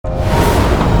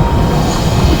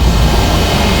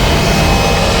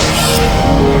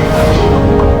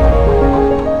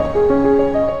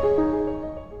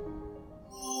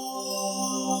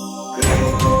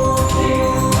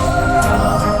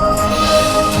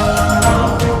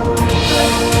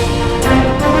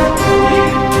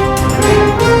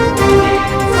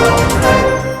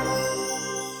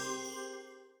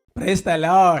Praise the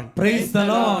Lord. Praise the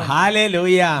Lord.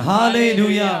 Hallelujah.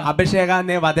 Hallelujah.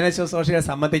 അഭിഷേകാന്യ വചന ശുശ്രൂഷയെ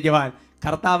സംബന്ധിക്കുവാൻ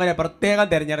കർത്താവിനെ പ്രത്യേകം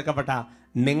തിരഞ്ഞെടുക്കപ്പെട്ട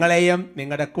നിങ്ങളെയും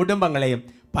നിങ്ങളുടെ കുടുംബങ്ങളെയും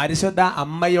പരിശുദ്ധ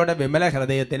അമ്മയുടെ വിമല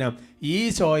ഹൃദയത്തിനും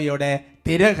ഈശോയുടെ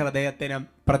തിരുഹൃദയത്തിനും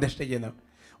പ്രതിഷ്ഠിക്കുന്നു.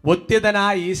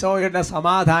 ഉത്തിതനായ ഈശോയുടെ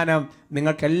സമാധാനം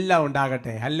നിങ്ങൾക്കെല്ലാം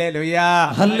ഉണ്ടാകട്ടെ. ഹല്ലേലൂയാ.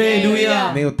 ഹല്ലേലൂയാ.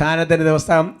 നീ ഉത്ഥാനത്തിന്റെ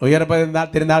ദിവസം, ഉയർപ്പ്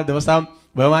തിരുനാൾ ദിവസം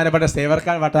ബഹുമാനപ്പെട്ട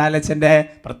സേവർക്കാൾ വട്ടാലച്ചൻ്റെ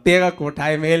പ്രത്യേക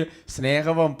കൂട്ടായ്മയിൽ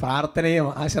സ്നേഹവും പ്രാർത്ഥനയും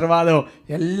ആശീർവാദവും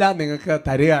എല്ലാം നിങ്ങൾക്ക്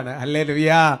തരികയാണ്.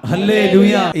 ഹല്ലേലൂയാ.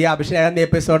 ഹല്ലേലൂയാ. ഈ അഭിഷേകന്റെ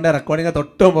എപ്പിസോഡിന്റെ റെക്കോർഡിംഗ്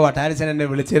തൊട്ട് മുമ്പ് വട്ടാലച്ചൻ എന്നെ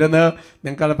വിളിച്ചിരുന്നു.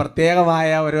 നിങ്ങൾക്ക് പ്രത്യേകമായ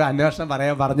ഒരു അന്വേഷണം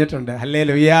പറഞ്ഞിട്ടുണ്ട്.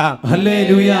 ഹല്ലേലൂയാ.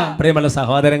 ഹല്ലേലൂയാ. പ്രിയമുള്ള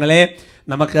സഹോദരങ്ങളെ,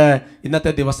 നമുക്ക്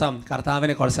ഇന്നത്തെ ദിവസം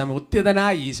കർത്താവിനെ കുറച്ച് സമയം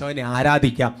ഉത്തിതനായ ഈശോനെ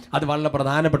ആരാധിക്കാം. അത് വളരെ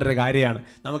പ്രധാനപ്പെട്ട ഒരു കാര്യമാണ്.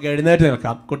 നമുക്ക് എഴുന്നേറ്റ്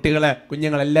നിൽക്കാം.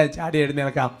 കുഞ്ഞുങ്ങളെല്ലാം ചാടി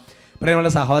എഴുന്നേൽക്കാം. പ്രിയമുള്ള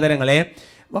സഹോദരങ്ങളെ,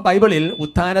 ബൈബിളിൽ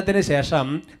ഉത്ഥാനത്തിന് ശേഷം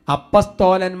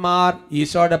അപ്പസ്തോലന്മാർ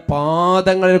ഈശോയുടെ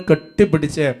പാദങ്ങളിൽ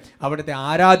കെട്ടിപ്പിടിച്ച് അവിടുത്തെ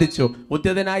ആരാധിച്ചു.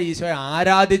 ഉത്തിതനായ ഈശോയെ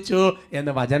ആരാധിച്ചു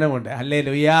എന്ന് വചനമുണ്ട്.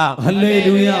 ഹല്ലേലൂയാ.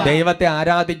 ഹല്ലേലൂയാ. ദൈവത്തെ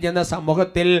ആരാധിക്കുന്ന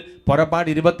സമൂഹത്തിൽ പുറപ്പാട്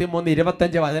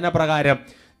 23-25 വചനപ്രകാരം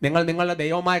നിങ്ങൾ നിങ്ങളുടെ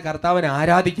ദൈവമായ കർത്താവിനെ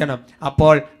ആരാധിക്കണം.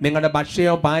 അപ്പോൾ നിങ്ങളുടെ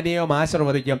ഭക്ഷ്യവും പാനീയവും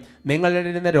ആശീർവദിക്കും. നിങ്ങളിൽ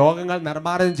നിന്ന് രോഗങ്ങൾ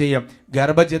നിർമ്മാർജ്ജനം ചെയ്യും.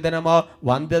 ഗർഭഛിദ്രമോ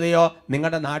വന്ധ്യതയോ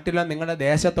നിങ്ങളുടെ നാട്ടിലോ നിങ്ങളുടെ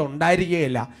ദേശത്തോ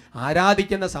ഉണ്ടായിരിക്കുകയില്ല.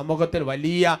 ആരാധിക്കുന്ന സമൂഹത്തിൽ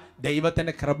വലിയ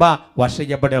ദൈവത്തിൻ്റെ കൃപ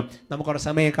വർഷിക്കപ്പെടും. നമുക്കൊരു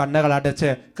സമയം കണ്ണുകൾ അടച്ച്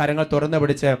കരങ്ങൾ തുറന്നു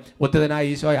പിടിച്ച് ഉത്തിതനായ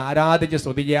ഈശോയെ ആരാധിച്ച്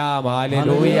സ്തുതിക്കാം.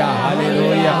 ഹല്ലേലൂയ,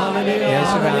 ഹല്ലേലൂയ.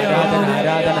 യേശുവേ ആരാധന,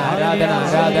 ആരാധന, ആരാധന,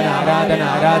 ആരാധന, ആരാധന,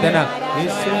 ആരാധന.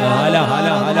 ഹല ഹല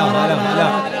ഹല ഹല ഹല.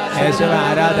 യേശുവേ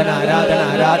ആരാധന, ആരാധന,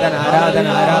 ആരാധന, ആരാധന,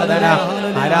 ആരാധന,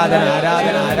 ആരാധന,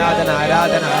 ആരാധന, ആരാധന,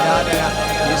 ആരാധന, ആരാധന.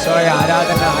 ഈശോയെ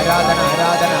ആരാധന, ആരാധന,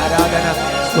 ആരാധന, ആരാധന.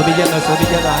 സ്തുതിക്കുന്നു,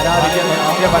 സ്തുതിക്കുന്നു, ആരാധിക്കുന്നു,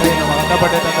 നന്ദി പറയുന്നു,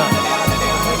 മഹത്വപ്പെടുത്തുന്നു.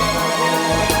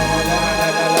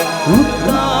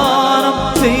 ഉദ്ധാനം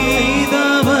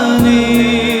ചെയ്തവനേ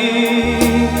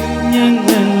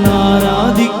ഞങ്ങൾ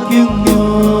ആരാധിക്കുന്നു.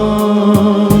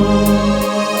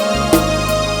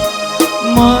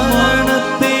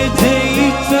 മരണത്തെ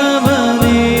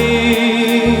ജയിച്ചവനേ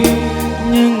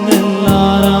ഞങ്ങൾ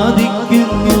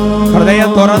ആരാധിക്കുന്നു.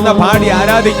 ഹൃദയം തുറന്ന് പാടി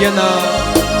ആരാധിക്കുന്നു.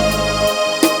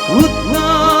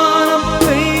 ഉദ്ധാനം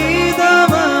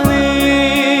ചെയ്തവനേ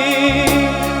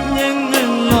ഞങ്ങൾ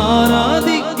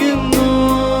ആരാധിക്കുന്നു.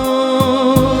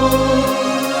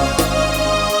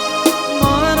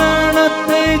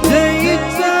 മരണത്തെ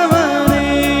ജയിച്ചവനേ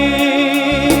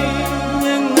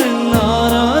ഞങ്ങൾ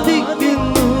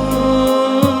ആരാധിക്കുന്നു.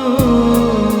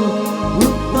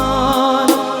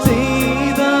 ഉദ്ധാനം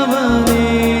ചെയ്തവനേ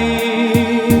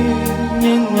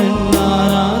ഞങ്ങൾ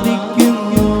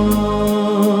ആരാധിക്കുന്നു.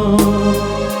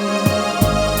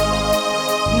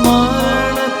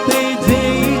 മരണത്തെ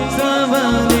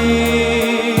ജയിച്ചവനേ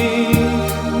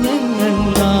ഞങ്ങൾ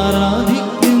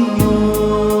ആരാധിക്കുന്നു.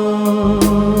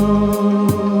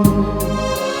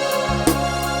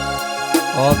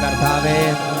 ഓ കർത്താവേ,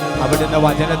 അവിടുന്ന്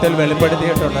വചനത്തിൽ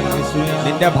വെളിപ്പെടുത്തിയിട്ടുണ്ടല്ലോ,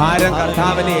 നിന്റെ ഭാരം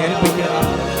കർത്താവിനെ ഏൽപ്പിക്കുക,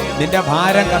 നിന്റെ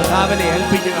ഭാരം കർത്താവിനെ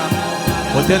ഏൽപ്പിക്കുക.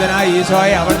 ഉദ്ധിതനായ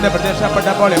ഈശോയെ അവിടുന്ന്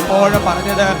പ്രത്യക്ഷപ്പെട്ടപ്പോൾ എപ്പോഴും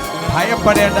പറഞ്ഞത്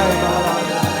ഭയപ്പെടേണ്ട എന്നുള്ളതാണ്.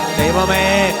 ദൈവമേ,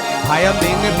 ഭയം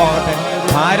നീങ്ങിപ്പോകട്ടെ,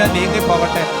 ഭാരം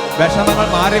നീങ്ങിപ്പോകട്ടെ, വിഷമങ്ങൾ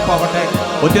മാറിപ്പോകട്ടെ.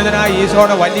 ഉദ്ധിതനായ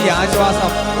ഈശോയുടെ വലിയ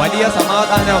ആശ്വാസം, വലിയ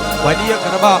സമാധാനം, വലിയ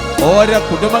കൃപ ഓരോ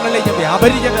കുടുംബങ്ങളിലേക്കും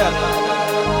വ്യാപരിക്കട്ടെ.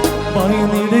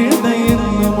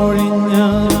 പൈനിടേണ്ടയെന്ന് മൊഴിഞ്ഞ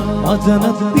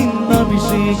വചനത്തിൻ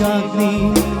അഭിഷേകാഗ്നി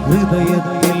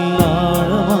ഹൃദയത്തിൽ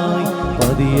ആഴമായി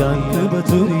പതിയാൻ കൃപ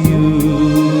ചൊരിയൂ.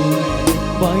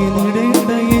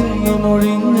 പൈനിടേണ്ടയെന്ന്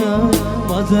മൊഴിഞ്ഞ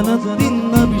വചനത്തിൻ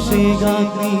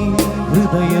അഭിഷേകാഗ്നി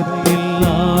ഹൃദയത്തിൽ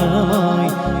ആഴമായി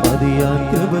പതിയാൻ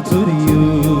കൃപ ചൊരിയൂ.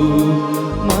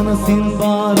 മനസ്സിൻ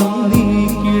ഭാരം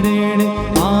നീക്കിടേണേ,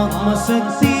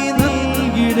 ആത്മശക്തി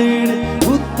നൽകിടേണേ.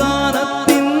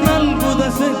 ഉത്താനത്തിൻ അത്ഭുത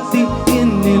ശക്തി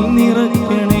എന്നിൽ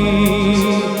നിറയ്ക്കണേ.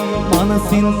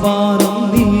 മനസ്സിൻ ഭാരം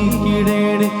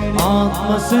നീക്കിടേണേ,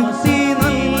 ആത്മശക്തി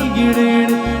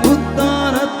നൽകിടേണേ.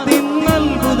 ഉത്താനത്തിൻ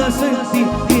അത്ഭുത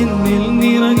ശക്തി എന്നിൽ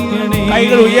നിറയ്ക്കണേ.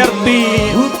 കൈകൾ ഉയർത്തി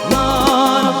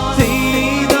ഉദ്ധാനം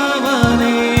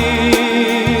ചെയ്തവനേ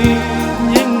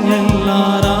ഞങ്ങൾ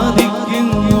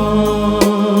ആരാധിക്കുന്നു.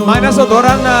 മനസ്സ്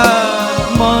തുറന്ന്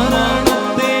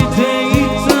മരണത്തെ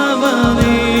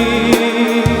ജയിച്ചവനേ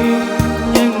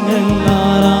ഞങ്ങൾ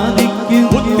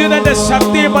ആരാധിക്കുന്നു. ഉദ്ധിതന്റെ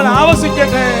ശക്തി ഇപ്പോൾ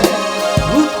ആവസിക്കട്ടെ.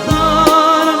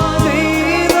 ഉദ്ധാനം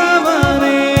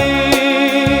ചെയ്തവനേ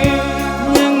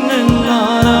ഞങ്ങൾ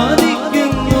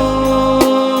ആരാധിക്കുന്നു.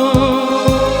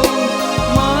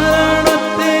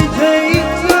 മരണത്തെ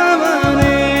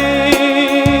ജയിച്ചവനേ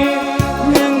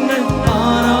ഞങ്ങൾ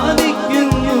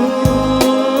ആരാധിക്കുന്നു.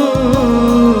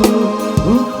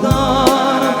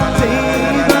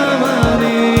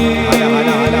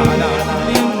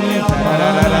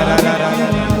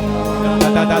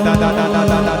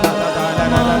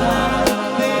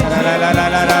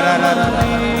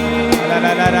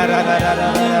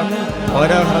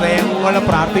 ഓരോ ഹൃദയങ്ങളും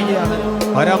പ്രാർത്ഥിക്കുകയാണ്,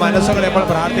 ഓരോ മനസ്സുകൾ ഇപ്പോൾ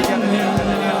പ്രാർത്ഥിക്കുകയാണ്.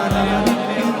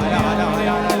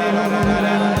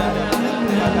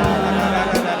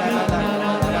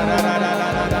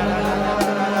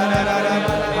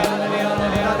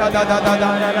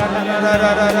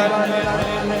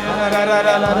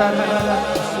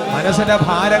 മനസ്സിന്റെ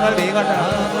ഭാരങ്ങൾ നീങ്ങട്ടെ,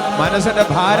 മനസ്സിന്റെ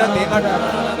ഭാരം നീങ്ങട്ടെ,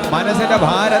 മനസ്സിന്റെ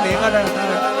ഭാരം നീങ്ങട്ടെ.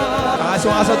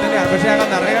 ആശ്വാസത്തിന്റെ അഭിഷേകം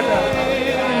നിറയട്ടെ.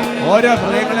 ഓരോ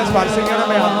ഹൃദയങ്ങളെ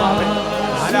സ്പർശിക്കണമേ ആത്മാവേ.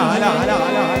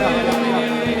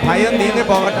 ഭയം നീങ്ങി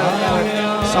പോകട്ടെ കർത്താവേ.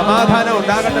 സമാധാനം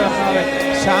ഉണ്ടാകട്ടെ കർത്താവേ.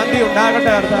 ശാന്തി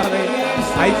ഉണ്ടാകട്ടെ കർത്താവേ.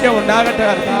 ഐക്യം ഉണ്ടാകട്ടെ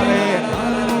കർത്താവേ.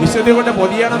 വിശുദ്ധി കൊണ്ട്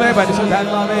പൊതിയണമേ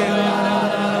പരിശുദ്ധാത്മാവേ.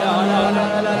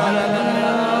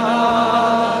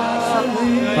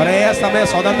 കുറേ സമയം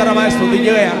സ്വതന്ത്രമായി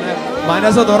സ്തുതിക്കുകയാണ്,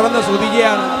 മനസ്സ് തുറന്ന്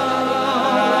സ്തുതിക്കുകയാണ്.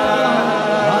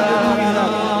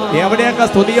 എവിടെയൊക്കെ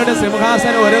സ്തുതിയുടെ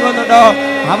സിംഹാസനം ഒരുങ്ങുന്നുണ്ടോ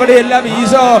അവിടെയെല്ലാം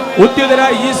ഈശോ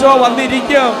ഉദ്യുതനായി ഈശോ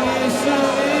വന്നിരിക്കും.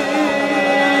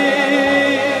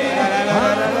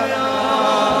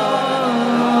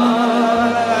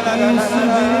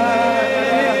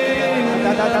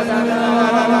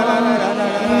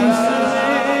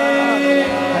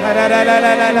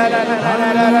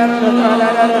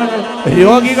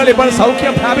 രോഗികൾ ഇപ്പോൾ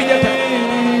സൗഖ്യം പ്രാപിക്കട്ടെ.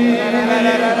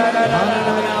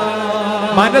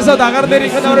 മനസ്സ്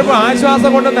തകർന്നിരിക്കുന്നവർക്ക്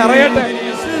ആശ്വാസം കൊണ്ട് നിറയട്ടെ.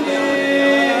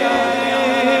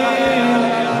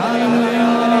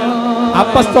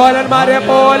 അപ്പസ്തോലന്മാരെ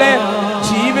പോലെ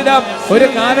ജീവിതം ഒരു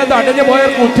കാലത്ത് അടഞ്ഞു പോയ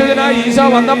ഉച്ചതിനായി ഈശോ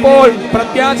വന്നപ്പോൾ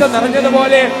പ്രത്യാശ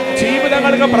നിറഞ്ഞതുപോലെ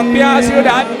ജീവിതങ്ങൾക്ക്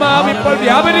പ്രത്യാശയുടെ ആത്മാവ് ഇപ്പോൾ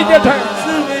വ്യാപരിക്കട്ടെ.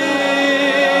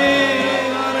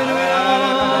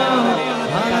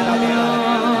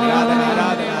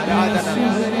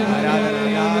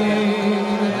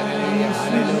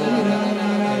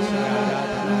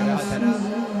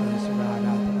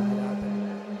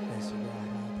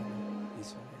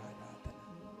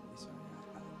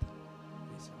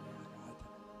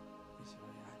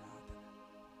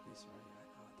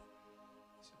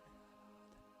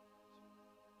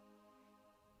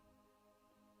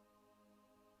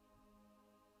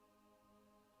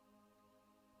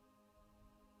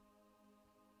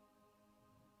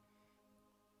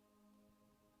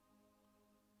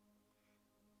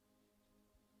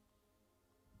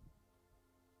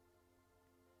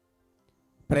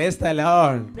 Praise the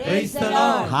Lord. Praise the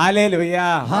Lord.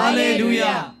 Hallelujah.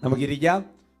 Hallelujah. നമുക്കിരിക്കാം.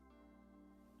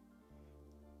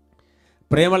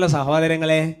 പ്രിയമുള്ള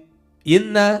സഹോദരങ്ങളെ,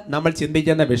 ഇന്ന് നമ്മൾ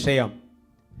ചിന്തിക്കുന്ന വിഷയം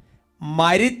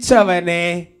മരിച്ചവനെ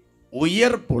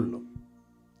ഉയർപ്പുള്ളൂ.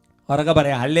 ഉറക്കെ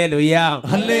പറയാം ഹല്ലേലൂയ.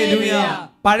 ഹല്ലേലൂയ.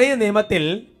 പഴയ നിയമത്തിൽ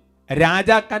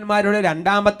രാജാക്കന്മാരുടെ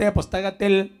 2-ാമത്തെ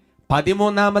പുസ്തകത്തിൽ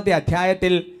 13-ാമത്തെ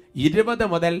അധ്യായത്തിൽ 20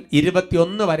 മുതൽ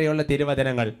 21 വരെയുള്ള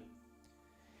തിരുവചനങ്ങൾ.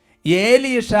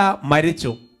 ഏലീഷ മരിച്ചു,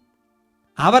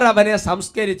 അവർ അവനെ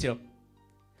സംസ്കരിച്ചു.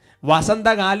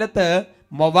 വസന്തകാലത്ത്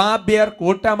മൊവാബ്യർ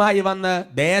കൂട്ടമായി വന്ന്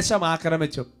ദേശം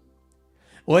ആക്രമിച്ചു.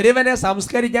 ഒരുവനെ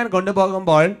സംസ്കരിക്കാൻ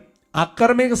കൊണ്ടുപോകുമ്പോൾ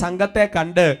അക്രമിക സംഘത്തെ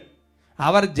കണ്ട്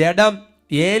അവർ ജഡം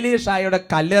ഏലീഷായുടെ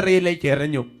കല്ലറയിലേക്ക്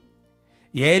എറിഞ്ഞു.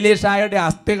 ഏലീഷായുടെ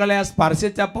അസ്ഥികളെ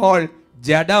സ്പർശിച്ചപ്പോൾ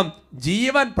ജഡം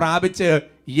ജീവൻ പ്രാപിച്ച്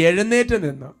എഴുന്നേറ്റ്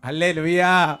നിന്നു. ഹല്ലേലൂയ.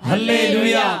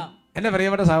 ഹല്ലേലൂയ. എന്റെ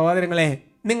പ്രിയപ്പെട്ട സഹോദരങ്ങളെ,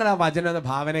 നിങ്ങൾ ആ വചനം എന്ന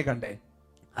ഭാവന കണ്ടേ?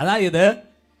 അതായത്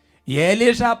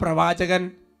ഏലീഷ പ്രവാചകൻ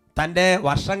തൻ്റെ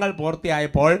വർഷങ്ങൾ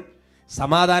പൂർത്തിയായപ്പോൾ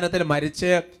സമാധാനത്തിൽ മരിച്ച്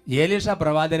ഏലീഷ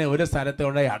പ്രവാചകനെ ഒരു സ്ഥലത്ത്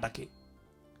കൊണ്ട് അടക്കി.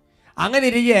 അങ്ങനെ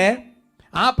ഇരിക്കെ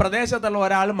ആ പ്രദേശത്തുള്ള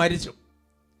ഒരാൾ മരിച്ചു.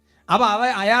 അപ്പോൾ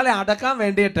അയാളെ അടക്കാൻ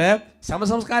വേണ്ടിയിട്ട്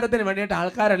ശവസംസ്കാരത്തിന് വേണ്ടിയിട്ട്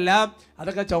ആൾക്കാരെല്ലാം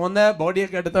അതൊക്കെ ചുമന്ന്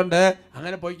ബോഡിയൊക്കെ എടുത്തുകൊണ്ട്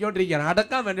അങ്ങനെ പോയിക്കൊണ്ടിരിക്കുകയാണ്,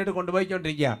 അടക്കാൻ വേണ്ടിയിട്ട്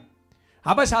കൊണ്ടുപോയിക്കൊണ്ടിരിക്കുക.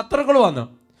 അപ്പോൾ ശത്രുക്കൾ വന്നു.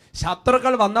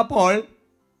 ശത്രുക്കൾ വന്നപ്പോൾ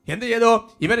എന്ത് ചെയ്തു?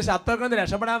 ഇവർ ശത്രുക്കളിൽ നിന്ന്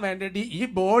രക്ഷപ്പെടാൻ വേണ്ടിയിട്ട് ഈ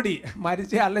ബോഡി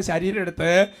മരിച്ചയാളുടെ ശരീരം എടുത്ത്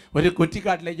ഒരു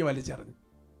കുറ്റിക്കാട്ടിലേക്ക് വലിച്ചെറിഞ്ഞു.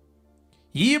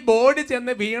 ഈ ബോഡി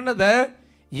ചെന്ന് വീണത്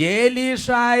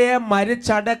ഏലീഷായെ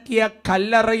മരിച്ചടക്കിയ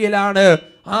കല്ലറയിലാണ്.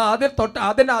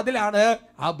 അതിലാണ്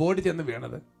ആ ബോഡി ചെന്ന്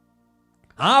വീണത്.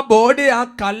 ആ ബോഡി ആ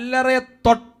കല്ലറയെ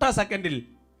തൊട്ട സെക്കൻഡിൽ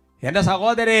എൻ്റെ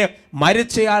സഹോദരെ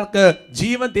മരിച്ചയാൾക്ക്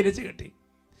ജീവൻ തിരിച്ചു കിട്ടി.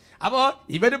 അപ്പോൾ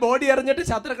ഇവർ ബോഡി എറിഞ്ഞിട്ട്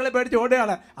ശത്രുക്കളെ പേടിച്ച്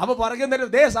ഓടുകയാണ്. അപ്പോൾ പറയുന്നൊരു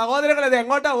ദേ സഹോദരങ്ങളെ ഇത്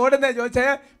എങ്ങോട്ടാ ഓടുന്നത് ചോദിച്ച്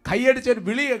കൈയടിച്ചൊരു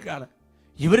വിളി കേൾക്കുകയാണ്.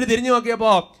 ഇവർ തിരിഞ്ഞു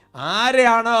നോക്കിയപ്പോൾ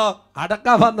ആരെയാണോ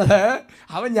അടക്കാൻ വന്നത്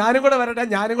അവൻ ഞാനും കൂടെ വരട്ടെ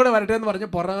എന്ന് പറഞ്ഞ്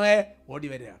പുറമെ ഓടി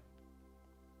വരികയാണ്.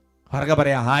 അവർക്ക്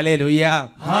പറയാം hallelujah.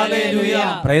 Hallelujah.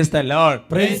 Price the Lord.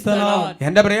 Praise the Lord.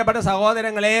 എൻ്റെ പ്രിയപ്പെട്ട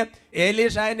സഹോദരങ്ങളെ,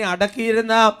 ഏലീഷായെ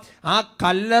അടക്കിയിരുന്ന ആ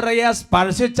കല്ലറയെ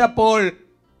സ്പർശിച്ചപ്പോൾ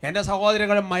എൻ്റെ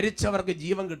സഹോദരങ്ങൾ മരിച്ചവർക്ക്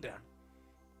ജീവൻ കിട്ടുകയാണ്.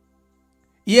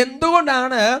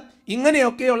 എന്തുകൊണ്ടാണ്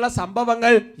ഇങ്ങനെയൊക്കെയുള്ള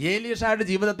സംഭവങ്ങൾ ഏലീഷായുടെ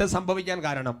ജീവിതത്തിൽ സംഭവിക്കാൻ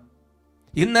കാരണം?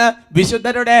 ഇന്ന്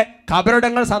വിശുദ്ധരുടെ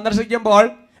ഖബറിടങ്ങൾ സന്ദർശിക്കുമ്പോൾ,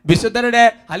 വിശുദ്ധരുടെ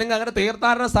അല്ലെങ്കിൽ അങ്ങനെ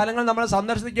തീർത്ഥാടന സ്ഥലങ്ങൾ നമ്മൾ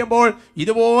സന്ദർശിക്കുമ്പോൾ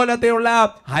ഇതുപോലത്തെയുള്ള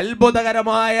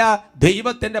അത്ഭുതകരമായ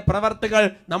ദൈവത്തിൻ്റെ പ്രവർത്തികൾ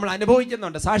നമ്മൾ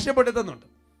അനുഭവിക്കുന്നുണ്ട്, സാക്ഷ്യപ്പെടുത്തുന്നുണ്ട്.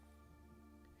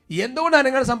 എന്തുകൊണ്ടാണ്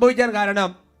ഇങ്ങനെ സംഭവിക്കാൻ കാരണം?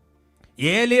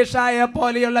 ഏലീഷായെ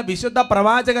പോലെയുള്ള വിശുദ്ധ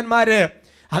പ്രവാചകന്മാര്,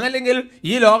 അതല്ലെങ്കിൽ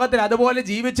ഈ ലോകത്തിൽ അതുപോലെ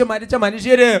ജീവിച്ച് മരിച്ച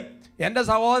മനുഷ്യര്, എൻ്റെ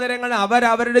സഹോദരങ്ങൾ,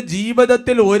 അവരവരുടെ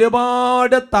ജീവിതത്തിൽ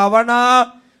ഒരുപാട് തവണ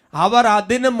അവർ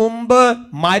അതിനു മുമ്പ്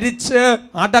മരിച്ച്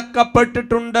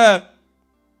അടക്കപ്പെട്ടിട്ടുണ്ട്.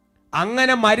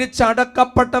 അങ്ങനെ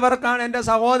മരിച്ചടക്കപ്പെട്ടവർക്കാണ് എൻ്റെ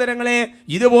സഹോദരങ്ങളെ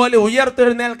ഇതുപോലെ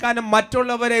ഉയർത്തെഴുന്നേൽക്കാനും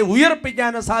മറ്റുള്ളവരെ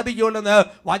ഉയർപ്പിക്കാനും സാധിക്കുള്ളെന്ന്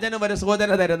വചനം ഒരു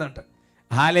സൂചന തരുന്നുണ്ട്.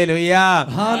 Hallelujah,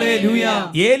 hallelujah.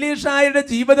 ഏലീഷായുടെ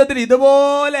ജീവിതത്തിൽ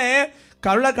ഇതുപോലെ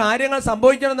ഉള്ള കാര്യങ്ങൾ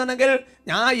സംഭവിക്കണമെന്നുണ്ടെങ്കിൽ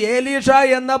ഞാൻ ഏലീഷ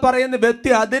എന്ന് പറയുന്ന വ്യക്തി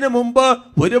അതിനു മുമ്പ്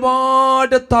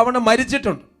ഒരുപാട് തവണ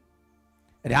മരിച്ചിട്ടുണ്ട്.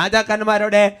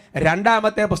 രാജാക്കന്മാരുടെ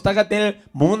 2-ാമത്തെ പുസ്തകത്തിൽ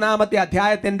 3-ാമത്തെ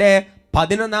അധ്യായത്തിന്റെ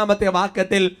 11-ാമത്തെ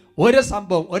വാക്യത്തിൽ ഒരു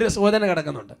സംഭവം, ഒരു സൂചന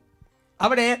കിടക്കുന്നുണ്ട്.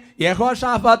 അവിടെ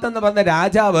യഹോഷാഫാത്ത് എന്ന് പറഞ്ഞ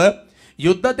രാജാവ്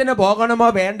യുദ്ധത്തിന് പോകണമോ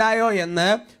വേണ്ടായോ എന്ന്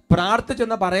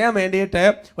പ്രാർത്ഥിച്ചെന്ന് പറയാൻ വേണ്ടിയിട്ട്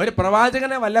ഒരു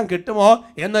പ്രവാചകനെ വല്ലതും കിട്ടുമോ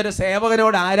എന്നൊരു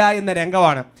സേവകനോട് ആരായുന്ന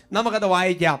രംഗമാണ്. നമുക്കത്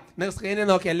വായിക്കാം. നിങ്ങൾ സ്ക്രീനിൽ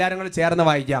നോക്കി എല്ലാവരും കൂടി ചേർന്ന്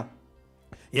വായിക്കാം.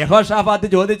 യഹോഷാഫാത്ത്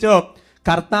ചോദിച്ചു,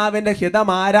 കർത്താവിൻ്റെ ഹിതം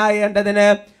ആരായേണ്ടതിന്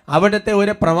അവിടുത്തെ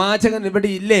ഒരു പ്രവാചകൻ ഇവിടെ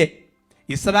ഇല്ലേ?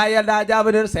 ഇസ്രായേൽ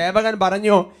രാജാവിനൊരു സേവകൻ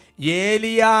പറഞ്ഞു,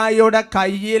 ഏലിയായുടെ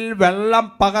കയ്യിൽ വെള്ളം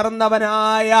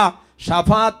പകർന്നവനായ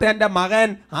ഷഫാത്തിന്റെ മകൻ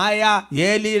ആയ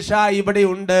ഏലീഷ ഇവിടെ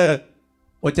ഉണ്ട്.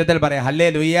 ഉച്ചത്തിൽ പറയാം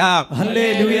ഹല്ലേലൂയ,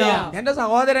 ഹല്ലേലൂയ. എൻ്റെ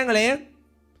സഹോദരങ്ങളെ,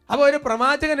 അപ്പോൾ ഒരു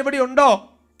പ്രവാചകൻ ഇവിടെ ഉണ്ടോ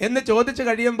എന്ന് ചോദിച്ചു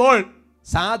കഴിയുമ്പോൾ,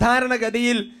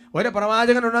 സാധാരണഗതിയിൽ ഒരു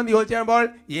പ്രവാചകൻ ഉണ്ടോ എന്ന് ചോദിക്കുമ്പോൾ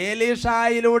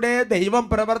ഏലീഷായിലൂടെ ദൈവം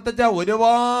പ്രവർത്തിച്ച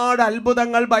ഒരുപാട്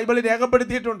അത്ഭുതങ്ങൾ ബൈബിളിൽ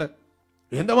രേഖപ്പെടുത്തിയിട്ടുണ്ട്.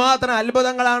 എന്തുമാത്രം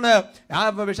അത്ഭുതങ്ങളാണ്! ആ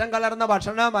വിഷം കലർന്ന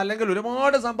ഭക്ഷണം അല്ലെങ്കിൽ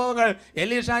ഒരുപാട് സംഭവങ്ങൾ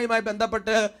എലീഷായുമായി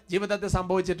ബന്ധപ്പെട്ട് ജീവിതത്തിൽ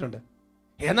സംഭവിച്ചിട്ടുണ്ട്.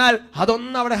 എന്നാൽ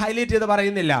അതൊന്നും അവിടെ ഹൈലൈറ്റ് ചെയ്ത്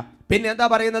പറയുന്നില്ല. പിന്നെ എന്താ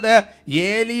പറയുന്നത്?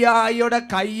 ഏലിയായുടെ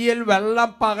കയ്യിൽ വെള്ളം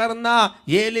പകർന്ന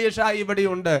ഏലീഷ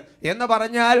ഇവിടെയുണ്ട് എന്ന്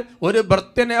പറഞ്ഞാൽ ഒരു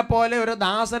ഭൃത്യനെ പോലെ, ഒരു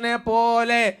ദാസനെ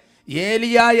പോലെ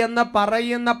ഏലിയ എന്ന്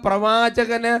പറയുന്ന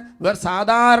പ്രവാചകന്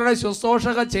സാധാരണ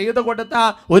ശുശ്രൂഷക ചെയ്തു കൊടുത്ത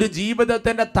ഒരു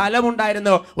ജീവിതത്തിന്റെ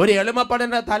തലമുണ്ടായിരുന്നു, ഒരു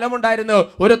എളിമപ്പെടേണ്ട തലമുണ്ടായിരുന്നു,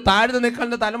 ഒരു താഴ്ന്നു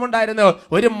നിൽക്കേണ്ട തലമുണ്ടായിരുന്നു,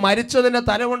 ഒരു മരിച്ചതിന്റെ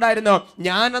തലമുണ്ടായിരുന്നു,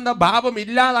 ഞാനെന്ന ഭാവം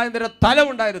ഇല്ലാതായതിന്റെ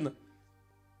തലമുണ്ടായിരുന്നു.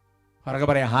 അവർക്ക്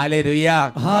പറയാം ഹല്ലേലൂയ,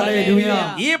 ഹല്ലേലൂയ.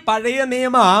 ഈ പഴയ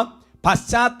നിയമ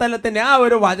പശ്ചാത്തലത്തിന്റെ ആ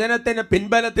ഒരു വചനത്തിന്റെ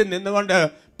പിൻബലത്തിൽ നിന്നുകൊണ്ട്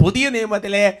പുതിയ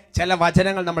നിയമത്തിലെ ചില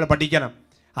വചനങ്ങൾ നമ്മൾ പഠിക്കണം.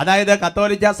 അതായത്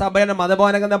കത്തോലിക്ക സഭയുടെ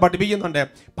മതബോധനം പഠിപ്പിക്കുന്നുണ്ട്.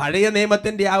 പഴയ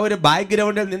നിയമത്തിന്റെ ആ ഒരു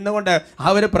ബാക്ക്ഗ്രൗണ്ടിൽ നിന്നുകൊണ്ട്, ആ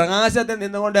ഒരു പ്രകാശത്തിൽ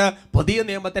നിന്നുകൊണ്ട് പുതിയ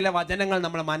നിയമത്തിലെ വചനങ്ങൾ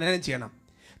നമ്മൾ മനനം ചെയ്യണം.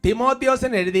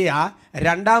 തിമോത്തിയോസിന് എഴുതിയ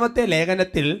 2-ാമത്തെ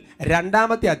ലേഖനത്തിൽ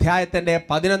 2-ാമത്തെ അധ്യായത്തിന്റെ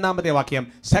 11-ാമത്തെ വാക്യം,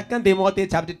 2 തിമോത്തി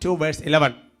ചാപ്റ്റർ 2 വേഴ്സ്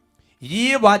 11. ഈ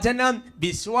വചനം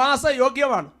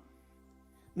വിശ്വാസയോഗ്യമാണ്.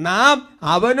 നാം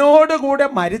അവനോടുകൂടെ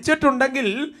മരിച്ചിട്ടുണ്ടെങ്കിൽ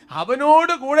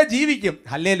അവനോടുകൂടെ ജീവിക്കും.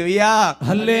 Hallelujah,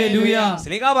 hallelujah.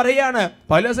 ശ്ലീഹ പറയാണ്,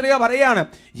 പൗലോസ് ശ്ലീഹ പറയാണ്,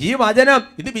 ഈ വചനം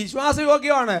ഇത്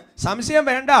വിശ്വാസയോഗ്യമാണ്, സംശയം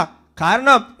വേണ്ട.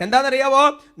 കാരണം എന്താണെന്നറിയാവോ?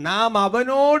 നാം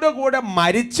അവനോടുകൂടെ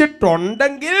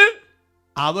മരിച്ചിട്ടുണ്ടെങ്കിൽ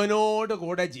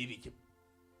അവനോടുകൂടെ ജീവിക്കും.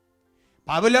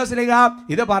 പൗലോസ് ശ്ലീഹ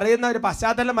ഇത് പറയുന്ന ഒരു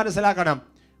പശ്ചാത്തലം മനസ്സിലാക്കണം.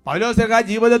 പൗലോസ് ശ്ലീഹ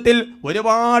ജീവിതത്തിൽ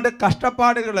ഒരുപാട്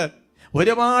കഷ്ടപ്പാടുകൾ,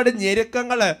 ഒരുപാട്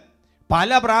ഞെരുക്കങ്ങൾ,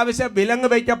 പല പ്രാവശ്യം വിലങ്ങ്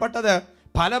വയ്ക്കപ്പെട്ടത്,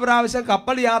 പല പ്രാവശ്യം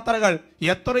കപ്പൽ യാത്രകൾ,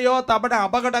 എത്രയോ തവണ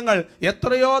അപകടങ്ങൾ,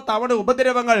 എത്രയോ തവണ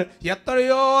ഉപദ്രവങ്ങൾ,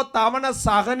 എത്രയോ തവണ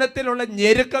സഹനത്തിലുള്ള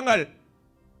ഞെരുക്കങ്ങൾ.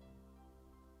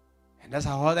 എൻ്റെ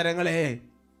സഹോദരങ്ങളെ,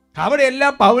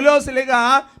 അവിടെയെല്ലാം പൗലോസ്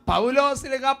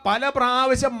ശ്ലീഹ പല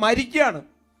പ്രാവശ്യം മരിക്കുകയാണ്.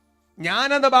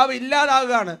 ഞാനെന്ന ഭാവം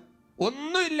ഇല്ലാതാവുകയാണ്,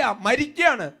 ഒന്നുമില്ല,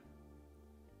 മരിക്കുകയാണ്.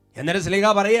 എന്നിട്ട് ശ്ലീഹ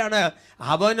പറയാണ്,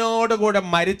 അവനോടുകൂടെ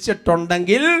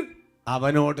മരിച്ചിട്ടുണ്ടെങ്കിൽ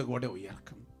അവനോടുകൂടെ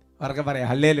ഉയർക്കും. അവർക്ക് പറയാം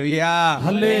hallelujah,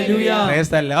 hallelujah.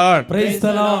 Price the Lord, praise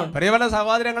the Lord. പ്രിയപ്പെട്ട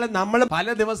സഹോദരങ്ങളെ, നമ്മൾ പല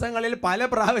ദിവസങ്ങളിൽ പല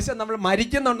പ്രാവശ്യം നമ്മൾ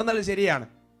മരിക്കുന്നുണ്ടെന്നുള്ളത് ശരിയാണ്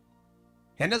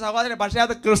എൻ്റെ സഹോദരൻ. പക്ഷേ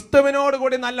അത് ക്രിസ്തുവിനോട്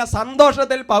കൂടി നല്ല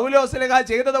സന്തോഷത്തിൽ പൗലോസ് ശ്ലീഹ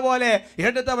ചെയ്തതുപോലെ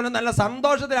എടുത്തവന് നല്ല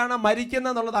സന്തോഷത്തിലാണ്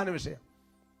മരിക്കുന്നത് എന്നുള്ളതാണ് വിഷയം.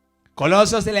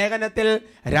 കൊലോസ്യോസ് ലേഖനത്തിൽ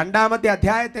 2-ാമത്തെ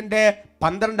അധ്യായത്തിന്റെ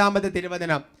 12-ാമത്തെ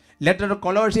തിരുവചനം, ലെറ്റർ ടു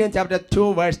കൊളോസിയൻസ് ചാപ്റ്റർ 2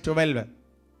 വേഴ്സ് 12.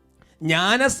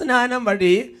 ജ്ഞാനസ്നാനം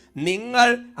വഴി നിങ്ങൾ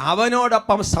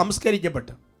അവനോടൊപ്പം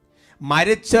സംസ്കരിക്കപ്പെട്ടു,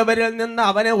 മരിച്ചവരിൽ നിന്ന്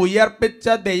അവനെ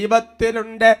ഉയർപ്പിച്ച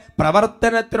ദൈവത്തിൻ്റെ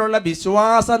പ്രവർത്തനത്തിലുള്ള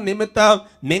വിശ്വാസ നിമിത്തം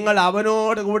നിങ്ങൾ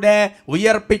അവനോടുകൂടെ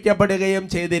ഉയർപ്പിക്കപ്പെടുകയും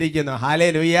ചെയ്തിരിക്കുന്നു.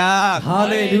 Hallelujah,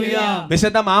 hallelujah.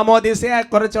 വിശുദ്ധ മാമോദീസയെ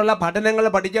കുറിച്ചുള്ള പഠനങ്ങൾ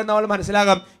പഠിക്കുന്നവൾ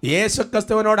മനസ്സിലാകും.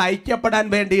 യേശുക്രിസ്തുവിനോട് ഐക്യപ്പെടാൻ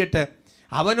വേണ്ടിയിട്ട്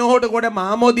അവനോടുകൂടെ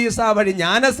മാമോദീസ വഴി,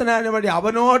 ജ്ഞാനസ്നാനം വഴി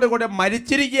അവനോടുകൂടെ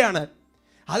മരിച്ചിരിക്കുകയാണ്.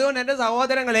 അതുകൊണ്ട് എൻ്റെ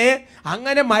സഹോദരങ്ങളെ,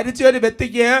 അങ്ങനെ മരിച്ച ഒരു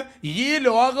വ്യക്തിക്ക് ഈ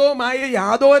ലോകവുമായി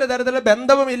യാതൊരു തരത്തിലുള്ള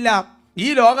ബന്ധവുമില്ല. ഈ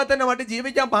ലോകത്തിൻ്റെ മട്ടി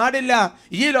ജീവിക്കാൻ പാടില്ല.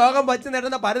 ഈ ലോകം വച്ച്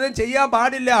നേടുന്ന പലതും ചെയ്യാൻ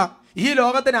പാടില്ല. ഈ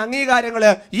ലോകത്തിന്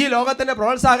അംഗീകാരങ്ങള്, ഈ ലോകത്തിന്റെ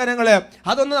പ്രോത്സാഹനങ്ങള്,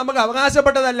 അതൊന്നും നമുക്ക്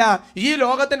അവകാശപ്പെട്ടതല്ല. ഈ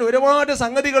ലോകത്തിന് ഒരുപാട്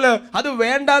സംഗതികള് അത്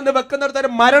വേണ്ടാന്ന്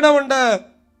വെക്കുന്നിടത്തൊരു മരണമുണ്ട്.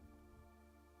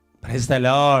 Praise the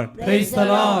Lord. Praise the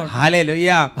Lord.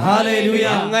 Hallelujah.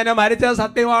 Hallelujah. അങ്ങനെ മരിച്ചത്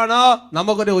സത്യമാണോ?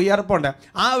 നമുക്കൊരു ഉയർപ്പുണ്ട്.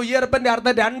 ആ ഉയർപ്പിന്റെ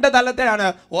അർത്ഥം രണ്ട് തലത്തിലാണ്.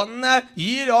 ഒന്ന്,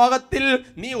 ഈ ലോകത്തിൽ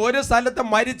നീ ഒരു സ്ഥലത്ത്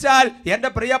മരിച്ചാൽ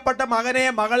എൻ്റെ പ്രിയപ്പെട്ട മകനെ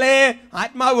മകളെ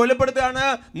ആത്മാവ് വെളിപ്പെടുത്തുകയാണ്,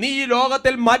 നീ ഈ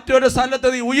ലോകത്തിൽ മറ്റൊരു സ്ഥലത്ത്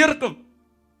നീ ഉയർക്കും.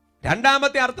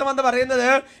 രണ്ടാമത്തെ അർത്ഥം എന്ന് പറയുന്നത്,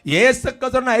 യേശു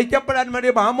ക്രിസ്തുവിനോട് ഐക്യപ്പെടാൻ വേണ്ടി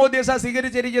മാമോദീസ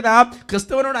സ്വീകരിച്ചിരിക്കുന്ന,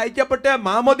 ക്രിസ്തുവിനോട് ഐക്യപ്പെട്ട്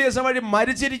മാമോദീസ വഴി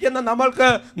മരിച്ചിരിക്കുന്ന നമ്മൾക്ക്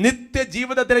നിത്യ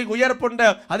ജീവിതത്തിലേക്ക് ഉയർപ്പുണ്ട്.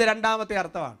 അത് രണ്ടാമത്തെ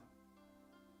അർത്ഥമാണ്.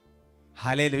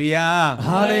 ഹല്ലേലൂയ.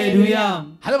 ഹല്ലേലൂയ.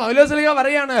 അത് പൗലോസ്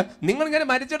പറയാണ്, നിങ്ങൾ ഇങ്ങനെ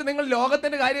മരിച്ചിട്ട് നിങ്ങൾ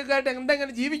ലോകത്തിന്റെ കാര്യമൊക്കെ ആയിട്ട്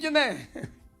എന്തെങ്ങനെ ജീവിക്കുന്നേ?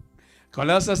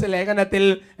 കൊലോസ്യസ് ലേഖനത്തിൽ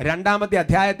 2-ാമത്തെ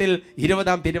അധ്യായത്തിൽ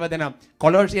 20-ാം തിരുവചനം,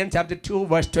 കൊളോസിയൻ ചാപ്റ്റർ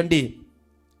 2:20,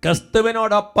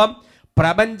 ക്രിസ്തുവിനോടൊപ്പം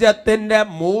പ്രപഞ്ചത്തിന്റെ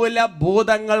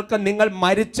മൂലഭൂതങ്ങൾക്ക് നിങ്ങൾ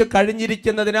മരിച്ചു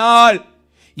കഴിഞ്ഞിരിക്കുന്നതിനാൽ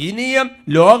ഇനിയും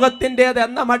ലോകത്തിൻ്റെത്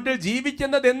എന്ന മട്ടിൽ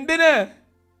ജീവിക്കുന്നത് എന്തിന്?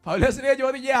 പൗലോസിനെ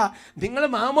ചോദിക്കുക, നിങ്ങൾ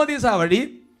മാമോദീസ വഴി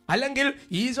അല്ലെങ്കിൽ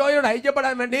ഈശോയോട്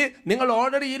ഐക്യപ്പെടാൻ വേണ്ടി നിങ്ങൾ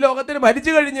ഓൾറെഡി ഈ ലോകത്തിന്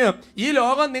മരിച്ചു കഴിഞ്ഞു. ഈ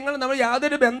ലോകം നമ്മൾ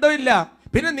യാതൊരു ബന്ധമില്ല.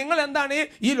 പിന്നെ നിങ്ങൾ എന്താണ്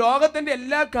ഈ ലോകത്തിന്റെ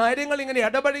എല്ലാ കാര്യങ്ങളും ഇങ്ങനെ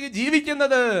ഇടപഴകി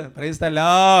ജീവിക്കുന്നത്? Price the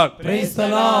Lord. Praise the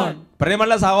Lord.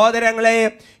 പ്രിയമുള്ള സഹോദരങ്ങളെ,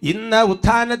 ഇന്ന്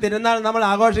ഉത്ഥാന തിരുനാൾ നമ്മൾ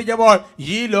ആഘോഷിക്കുമ്പോൾ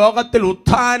ഈ ലോകത്തിൽ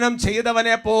ഉത്ഥാനം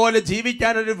ചെയ്തവനെ പോലെ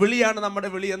ജീവിക്കാൻ ഒരു വിളിയാണ് നമ്മുടെ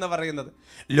വിളി എന്ന് പറയുന്നത്.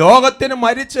 ലോകത്തിന്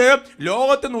മരിച്ച്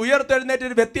ലോകത്തിന് ഉയർത്തെഴുന്നേറ്റ്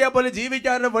ഒരു വ്യക്തിയെ പോലെ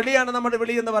ജീവിക്കാൻ ഒരു വിളിയാണ് നമ്മുടെ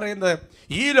വിളി എന്ന് പറയുന്നത്.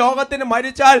 ഈ ലോകത്തിന്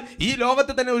മരിച്ചാൽ ഈ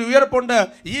ലോകത്തിൽ തന്നെ ഒരു ഉയർപ്പുണ്ട്.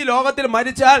 ഈ ലോകത്തിൽ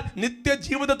മരിച്ചാൽ നിത്യ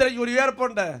ജീവിതത്തിലേക്ക് ഒരു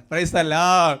ഉയർപ്പുണ്ട്. Praise the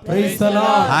Lord. Praise the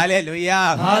Lord. ഹല്ലേലൂയ.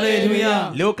 ഹല്ലേലൂയ.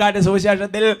 ലൂക്കായുടെ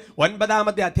സുവിശേഷത്തിൽ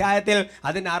 9-ാമത്തെ അധ്യായത്തിൽ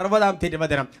അതിന് 60-ാം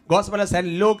തിരുവചനം, Gospel of St.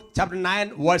 Luke chapter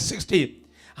 9:60,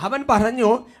 അവൻ പറഞ്ഞു,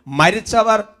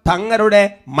 മരിച്ചവർ തങ്ങളുടെ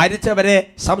മരിച്ചവരെ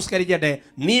സംസ്കരിക്കട്ടെ,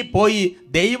 നീ പോയി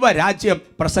ദൈവരാജ്യം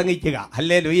പ്രസംഗിക്കുക.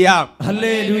 ഹല്ലേലൂയ.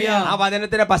 ഹല്ലേലൂയ. ആ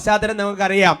വചനത്തിന്റെ പശ്ചാത്തലം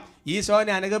നമുക്കറിയാം.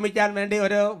 ഈശോനെ അനുഗമിക്കാൻ വേണ്ടി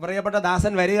ഒരു പ്രിയപ്പെട്ട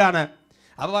ദാസൻ വരികയാണ്.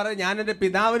 അപ്പോൾ പറഞ്ഞു, ഞാനെൻ്റെ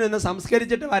പിതാവിനൊന്ന്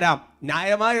സംസ്കരിച്ചിട്ട് വരാം.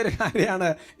 ന്യായമായ ഒരു കാര്യമാണ്.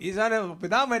 ഈശോനെ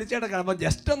പിതാവ് മരിച്ചെടുക്കണം, അപ്പോൾ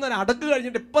ജസ്റ്റ് ഒന്നൊരു അടക്ക്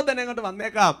കഴിഞ്ഞിട്ട് ഇപ്പം തന്നെ ഇങ്ങോട്ട്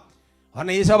വന്നേക്കാം.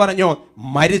 കാരണം ഈശോ പറഞ്ഞു,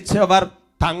 മരിച്ചവർ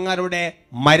തങ്ങളുടെ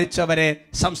മരിച്ചവരെ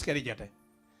സംസ്കരിക്കട്ടെ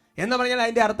എന്ന് പറഞ്ഞാൽ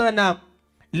അതിൻ്റെ അർത്ഥം എന്നാ?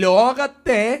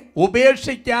 ലോകത്തെ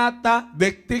ഉപേക്ഷിക്കാത്ത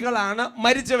വ്യക്തികളാണ്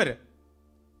മരിച്ചവർ.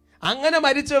 അങ്ങനെ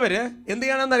മരിച്ചവർ എന്ത്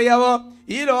ചെയ്യണമെന്നറിയാവോ?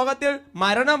 ഈ ലോകത്തിൽ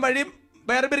മരണം വഴി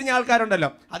വേർപിരിഞ്ഞ ആൾക്കാരുണ്ടല്ലോ,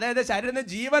 അതായത് ശരീരത്തിന്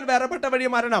ജീവൻ വേർപെട്ട വഴി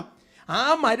മരണം. ആ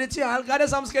മരിച്ച ആൾക്കാരെ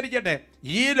സംസ്കരിക്കട്ടെ.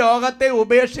 ഈ ലോകത്തെ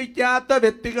ഉപേക്ഷിക്കാത്ത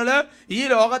വ്യക്തികൾ ഈ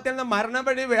ലോകത്തിൽ നിന്ന് മരണം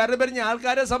വഴി വേർപിരിഞ്ഞ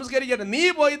ആൾക്കാരെ സംസ്കരിക്കട്ടെ. നീ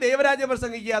പോയി ദൈവരാജ്യം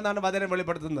പ്രസംഗിക്കുക എന്നാണ് വചനം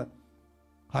വെളിപ്പെടുത്തുന്നത്.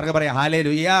 അവർക്ക് പറയാം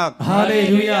ഹല്ലേലൂയ.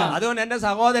 ഹല്ലേലൂയ. അതുകൊണ്ട് എൻ്റെ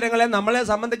സഹോദരങ്ങളെ, നമ്മളെ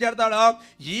സംബന്ധിച്ചിടത്തോളം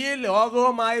ഈ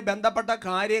ലോകവുമായി ബന്ധപ്പെട്ട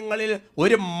കാര്യങ്ങളിൽ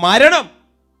ഒരു മരണം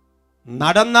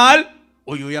നടന്നാൽ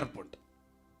ഒരു ഉയർപ്പുണ്ട്.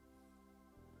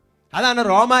 അതാണ്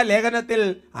റോമ ലേഖനത്തിൽ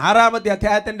 6-ാമത്തെ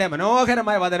അധ്യായത്തിന്റെ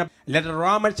മനോഹരമായ വചനം. Letter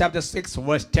Roman chapter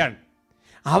 6:10.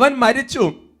 അവൻ മരിച്ചു,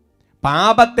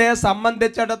 പാപത്തെ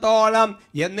സംബന്ധിച്ചിടത്തോളം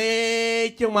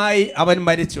എന്നേക്കുമായി അവൻ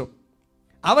മരിച്ചു.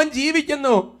 അവൻ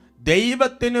ജീവിക്കുന്നു,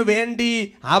 ദൈവത്തിനു വേണ്ടി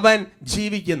അവൻ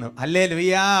ജീവിക്കുന്നു.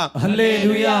 ഹല്ലേലൂയ.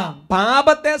 ഹല്ലേലൂയ.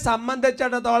 പാപത്തെ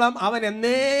സംബന്ധിച്ചിടത്തോളം അവൻ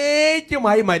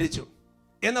എന്നേക്കുമായി മരിച്ചു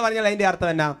എന്ന് പറഞ്ഞാൽ അതിന്റെ അർത്ഥം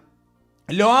എന്നാ?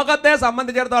 ലോകത്തെ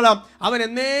സംബന്ധിച്ചിടത്തോളം അവൻ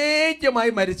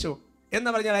എന്നേക്കുമായി മരിച്ചു എന്ന്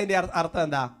പറഞ്ഞാൽ അതിന്റെ അർത്ഥം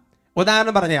എന്താ?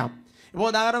 ഉദാഹരണം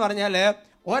പറഞ്ഞാൽ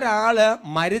ഒരാള്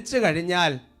മരിച്ചു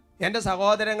കഴിഞ്ഞാൽ എൻ്റെ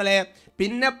സഹോദരങ്ങളെ,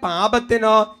 പിന്നെ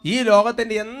പാപത്തിനോ ഈ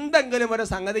ലോകത്തിൻ്റെ എന്തെങ്കിലും ഒരു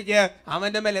സംഗതിക്ക്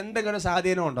അവൻ്റെ മേൽ എന്തെങ്കിലും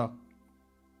സ്വാധീനമുണ്ടോ?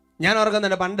 ഞാൻ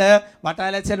ഓർക്കുന്നുണ്ട്, പണ്ട്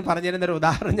വട്ടാലച്ഛൻ പറഞ്ഞിരുന്നൊരു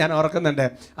ഉദാഹരണം ഞാൻ ഓർക്കുന്നുണ്ട്.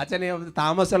 അച്ഛനെ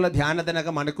താമസമുള്ള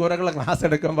ധ്യാനത്തിനൊക്കെ മണിക്കൂറുകൾ ക്ലാസ്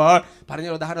എടുക്കുമ്പോൾ പറഞ്ഞ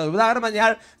ഉദാഹരണം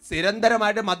പറഞ്ഞാൽ,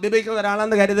 നിരന്തരമായിട്ട് മദ്യപിക്കുന്ന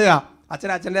ഒരാളെന്ന് കരുതുക.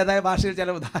 അച്ഛൻ്റെതായ ഭാഷയിൽ ചില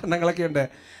ഉദാഹരണങ്ങളൊക്കെ ഉണ്ട്.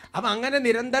 അപ്പം അങ്ങനെ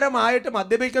നിരന്തരമായിട്ട്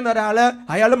മദ്യപിക്കുന്ന ഒരാൾ,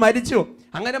 അയാൾ മരിച്ചു.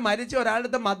 അങ്ങനെ മരിച്ച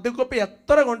ഒരാളുടെ മദ്യക്കുപ്പി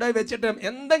എത്ര കൊണ്ടുപോയി വെച്ചിട്ടും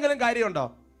എന്തെങ്കിലും കാര്യമുണ്ടോ?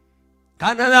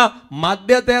 കാരണം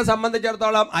മദ്യത്തെ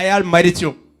സംബന്ധിച്ചിടത്തോളം അയാൾ മരിച്ചു.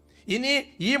 ഇനി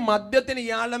ഈ മദ്യത്തിന്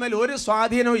ഇയാളുടെ മേൽ ഒരു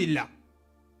സ്വാധീനവും ഇല്ല.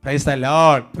 Praise the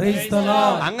Lord. Praise the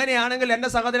Lord. അങ്ങനെയാണെങ്കിൽ എൻ്റെ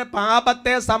സഹോദരൻ,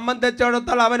 പാപത്തെ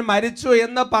സംബന്ധിച്ചിടത്തോളം അവൻ മരിച്ചു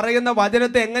എന്ന് പറയുന്ന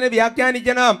വചനത്തെ എങ്ങനെ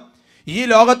വ്യാഖ്യാനിക്കണം? ഈ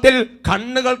ലോകത്തിൽ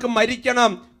കണ്ണുകൾക്ക്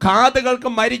മരിക്കണം, കാതുകൾക്ക്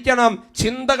മരിക്കണം,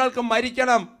 ചിന്തകൾക്ക്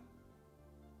മരിക്കണം.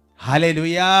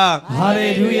 ഹല്ലേലൂയ.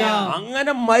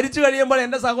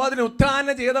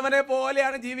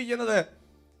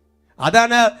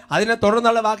 അതാണ് അതിനെ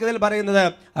തുടർന്നുള്ള വാക്യത്തിൽ പറയുന്നത്.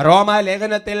 റോമ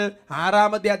ലേഖനത്തിൽ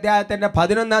 6-ാമത്തെ അധ്യായത്തിന്റെ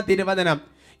 11-ാം തിരുവചനം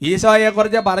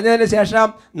ഈശോയെക്കുറിച്ച് പറഞ്ഞതിന് ശേഷം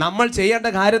നമ്മൾ ചെയ്യേണ്ട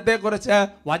കാര്യത്തെക്കുറിച്ച്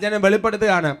വചനം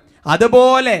വെളിപ്പെടുത്തുകയാണ്.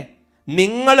 അതുപോലെ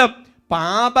നിങ്ങളും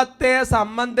പാപത്തെ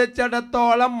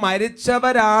സംബന്ധിച്ചിടത്തോളം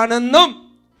മരിച്ചവരാണെന്നും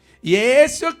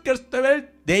യേശു ക്രിസ്തുവിൽ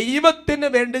ദൈവത്തിന്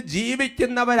വേണ്ടി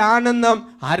ജീവിക്കുന്നവരാണെന്നും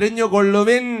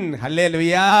അറിഞ്ഞുകൊള്ളുവിൻ.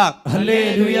 ഹല്ലേലൂയാ,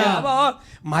 ഹല്ലേലൂയ. അപ്പോ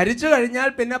മരിച്ചു കഴിഞ്ഞാൽ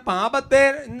പിന്നെ പാപത്തെ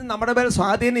നമ്മുടെ മേൽ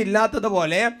സ്വാധീനം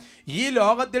ഇല്ലാത്തതുപോലെ ഈ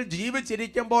ലോകത്തിൽ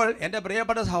ജീവിച്ചിരിക്കുമ്പോൾ എൻ്റെ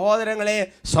പ്രിയപ്പെട്ട സഹോദരങ്ങളെ,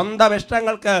 സ്വന്തം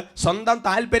ഇഷ്ടങ്ങൾക്ക്, സ്വന്തം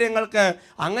താല്പര്യങ്ങൾക്ക്,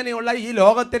 അങ്ങനെയുള്ള ഈ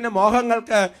ലോകത്തിൻ്റെ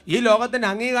മോഹങ്ങൾക്ക്, ഈ ലോകത്തിൻ്റെ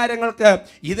അംഗീകാരങ്ങൾക്ക്,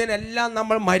 ഇതിനെല്ലാം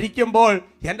നമ്മൾ മരിക്കുമ്പോൾ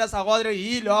എൻ്റെ സഹോദരൻ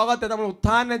ഈ ലോകത്തെ നമ്മൾ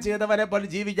ഉത്ഥാനം ചെയ്തവരെ പോലെ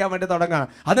ജീവിക്കാൻ വേണ്ടി തുടങ്ങാം.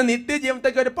 അത്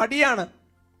നിത്യജീവിതത്തേക്ക് ഒരു പടിയാണ്.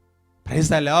 Praise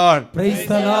the Lord. Praise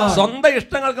the Lord. സ്വന്തം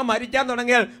ഇഷ്ടങ്ങൾക്ക് മരിക്കാൻ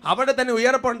തുടങ്ങിയാൽ അവിടെ തന്നെ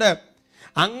ഉയർപ്പുണ്ട്.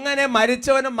 അങ്ങനെ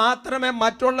മരിച്ചവന് മാത്രമേ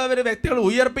മറ്റുള്ളവർ വ്യക്തികൾ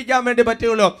ഉയർപ്പിക്കാൻ വേണ്ടി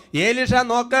പറ്റുള്ളൂ. ഏലീഷ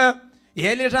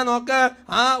നോക്ക്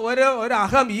ആ ഒരു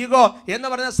അഹം, ഈഗോ എന്ന്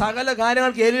പറഞ്ഞ സകല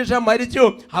കാര്യങ്ങൾക്ക് ഏലീഷ മരിച്ചു.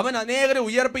 അവൻ അനേകരെ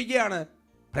ഉയർപ്പിക്കുകയാണ്.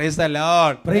 Praise the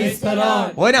Lord. Praise the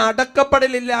Lord. ഒരു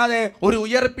അടക്കപ്പെടലില്ലാതെ ഒരു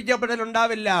ഉയർപ്പിക്കപ്പെടൽ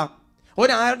ഉണ്ടാവില്ല.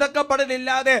 ഒരു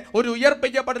അടക്കപ്പെടലില്ലാതെ ഒരു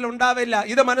ഉയർപ്പിക്കപ്പെടൽ ഉണ്ടാവില്ല.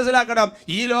 ഇത് മനസ്സിലാക്കണം.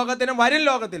 ഈ ലോകത്തിനും വരും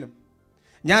ലോകത്തിലും.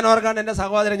 ഞാൻ ഓർക്കാണ്ട് എൻ്റെ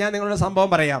സഹോദരൻ, ഞാൻ നിങ്ങളുടെ സംഭവം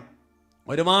പറയാം.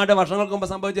 ഒരുപാട് വർഷങ്ങൾക്ക് മുമ്പ്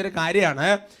സംഭവിച്ചൊരു കാര്യമാണ്.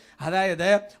 അതായത്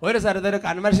ഒരു സ്ഥലത്ത് ഒരു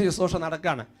കൺവെൻഷൻ ശുശ്രൂഷ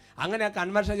നടക്കുകയാണ്. അങ്ങനെ ആ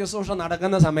കൺവെൻഷൻ ശുശ്രൂഷ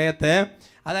നടക്കുന്ന സമയത്ത്,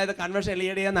 അതായത് കൺവെൻഷൻ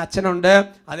ലീഡ് ചെയ്യുന്ന അച്ഛനുണ്ട്,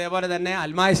 അതേപോലെ തന്നെ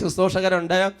അൽമായ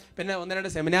ശുശ്രൂഷകരുണ്ട്, പിന്നെ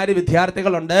 1-2 സെമിനാരി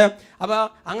വിദ്യാർത്ഥികളുണ്ട്. അപ്പോൾ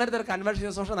അങ്ങനത്തെ ഒരു കൺവെൻഷൻ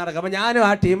ശുശ്രൂഷ നടക്കും. അപ്പോൾ ഞാനും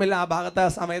ആ ടീമിൽ ആ ഭാഗത്തെ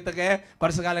സമയത്തൊക്കെ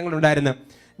കുറച്ച് കാലങ്ങളുണ്ടായിരുന്നു.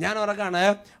 ഞാൻ ഓർക്കാണ്,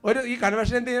 ഈ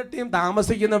കൺവെൻഷൻ ടീം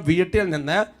താമസിക്കുന്ന വീട്ടിൽ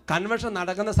നിന്ന് കൺവെൻഷൻ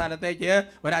നടക്കുന്ന സ്ഥലത്തേക്ക്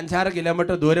ഒരു 5-6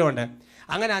 കിലോമീറ്റർ ദൂരമുണ്ട്.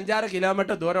 അങ്ങനെ 5-6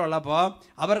 കിലോമീറ്റർ ദൂരം ഉള്ളപ്പോൾ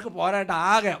അവർക്ക് പോരായിട്ട്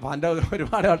ആകെ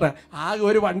ആകെ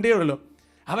ഒരു വണ്ടിയേ ഉള്ളൂ.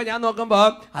 അപ്പോൾ ഞാൻ നോക്കുമ്പോൾ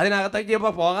അതിനകത്തേക്ക്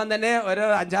ഇപ്പോൾ പോകാൻ തന്നെ ഒരു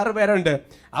 5-6 പേരുണ്ട്.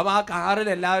 അപ്പോൾ ആ കാറിൽ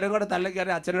എല്ലാവരും കൂടെ തള്ളി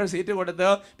കയറി അച്ഛനൊരു സീറ്റ് കൊടുത്തു.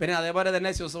 പിന്നെ അതേപോലെ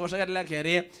തന്നെ ശുശ്രൂഷകരെല്ലാം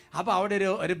കയറി. അപ്പോൾ അവിടെ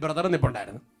ഒരു ബ്രദർ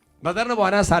നിൽപ്പുണ്ടായിരുന്നു. ബ്രദറിന്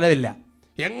പോകാൻ സ്ഥലമില്ല.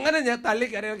 എങ്ങനെ ഞാൻ തള്ളി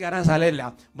കയറാൻ സ്ഥലമില്ല.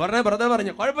 ബ്രദർ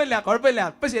പറഞ്ഞു കുഴപ്പമില്ല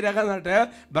ഇപ്പം ശരിയാക്കാൻ പറഞ്ഞിട്ട്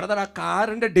ബ്രദർ ആ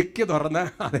കാറിൻ്റെ ഡിക്കി തുറന്ന്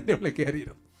അതിൻ്റെ ഉള്ളിൽ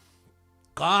കയറിയിരുന്നു.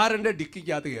 കാറിൻ്റെ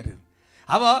ഡിക്കിക്കകത്ത് കയറിയിരുന്നു.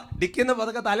 അപ്പോൾ ഡിക്കിന്ന്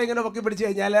പതുക്കെ തല ഇങ്ങനെ പൊക്കി പിടിച്ച്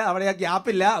കഴിഞ്ഞാൽ അവിടെ ആ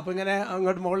ഗ്യാപ്പില്ല. അപ്പോൾ ഇങ്ങനെ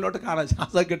അങ്ങോട്ട് മുകളിലോട്ട് കാണാം,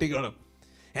 ശ്വാസം കിട്ടിക്കോളും.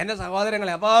 എൻ്റെ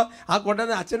സഹോദരങ്ങളെ, അപ്പോൾ ആ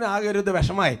കൂട്ടത്തിൽ അച്ഛനും ആകെ ഒരു ഇത്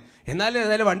വിഷമായി.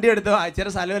 എന്നാലും വണ്ടി എടുത്തു,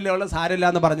 ഇച്ചിരി സ്ഥലമില്ലേ ഉള്ള സാരമില്ല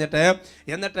എന്ന് പറഞ്ഞിട്ട്,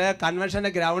 എന്നിട്ട്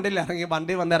കൺവെൻഷൻ്റെ ഗ്രൗണ്ടിൽ ഇറങ്ങി,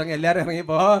 വണ്ടി വന്നിറങ്ങി, എല്ലാവരും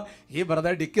ഇറങ്ങിയപ്പോൾ ഈ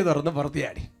ബ്രദർ ഡിക്കി തുറന്ന്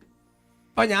പുറത്തിയാടി.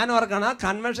 അപ്പോൾ ഞാൻ ഓർക്കണം, ആ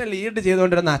കൺവെൻഷൻ ലീഡ്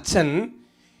ചെയ്തുകൊണ്ടിരുന്ന അച്ഛൻ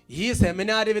ഈ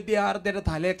സെമിനാരി വിദ്യാർത്ഥിയുടെ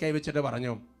തലയെ കൈവച്ചിട്ട്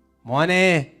പറഞ്ഞു, മോനെ,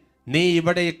 നീ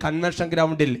ഇവിടെ ഈ കൺവെൻഷൻ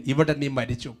ഗ്രൗണ്ടിൽ ഇവിടെ നീ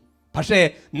മരിച്ചു. പക്ഷേ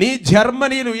നീ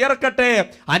ജർമ്മനിയിൽ ഉയർക്കട്ടെ,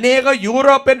 അനേക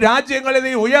യൂറോപ്യൻ രാജ്യങ്ങളിൽ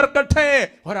നീ ഉയർക്കട്ടെ.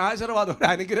 ഒരാശീർവാദം, ഒരു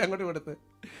അനുഗ്രഹം അങ്ങോട്ട് കൊടുത്ത്.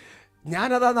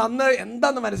 ഞാനത് അന്ന്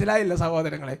എന്താണെന്ന് മനസ്സിലായില്ല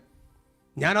സഹോദരങ്ങളെ.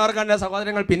 ഞാൻ ഓർക്കേണ്ട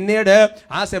സഹോദരങ്ങൾ, പിന്നീട്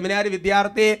ആ സെമിനാരി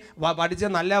വിദ്യാർത്ഥി പഠിച്ച്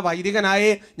നല്ല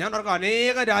വൈദികനായി. ഞാൻ ഓർക്കാം,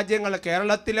 അനേക രാജ്യങ്ങൾ,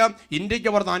 കേരളത്തിലും ഇന്ത്യക്ക്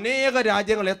പുറത്തും അനേക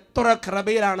രാജ്യങ്ങൾ എത്ര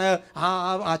കൃപയിലാണ് ആ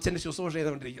അച്ഛൻ്റെ ശുശ്രൂഷ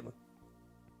ചെയ്തുകൊണ്ടിരിക്കുന്നത്.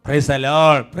 Praise the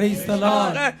Lord. Praise the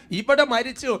Lord. ഇവിടെ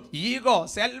മരിച്ചു. ഈഗോ,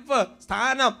 സെൽഫ്,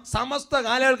 സ്ഥാനം, സമസ്ത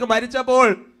കാലങ്ങൾക്ക് മരിച്ചപ്പോൾ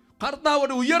കർത്താവ്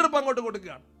ഒരു ഉയർപ്പ് അങ്ങോട്ട്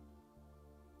കൊടുക്കുകയാണ്.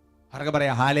 അവർക്ക്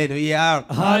പറയാം ഹല്ലേലൂയ,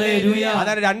 ഹല്ലേലൂയ.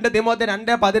 അതാണ് 2 തിമോത്തി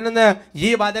 2:11. ഈ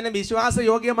വചനം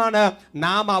വിശ്വാസയോഗ്യമാണ്.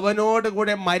 നാം അവനോട്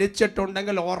കൂടെ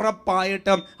മരിച്ചിട്ടുണ്ടെങ്കിൽ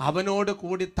ഉറപ്പായിട്ടും അവനോട്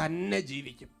കൂടി തന്നെ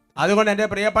ജീവിക്കും. അതുകൊണ്ട് എൻ്റെ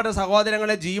പ്രിയപ്പെട്ട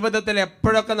സഹോദരങ്ങളെ, ജീവിതത്തിൽ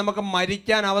എപ്പോഴൊക്കെ നമുക്ക്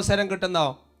മരിക്കാൻ അവസരം കിട്ടുന്നോ,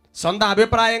 സ്വന്തം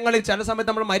അഭിപ്രായങ്ങളിൽ ചില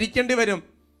സമയത്ത് നമ്മൾ മരിക്കേണ്ടി വരും.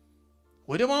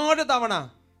 ഒരുപാട് തവണ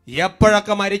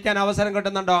എപ്പോഴൊക്കെ മരിക്കാൻ അവസരം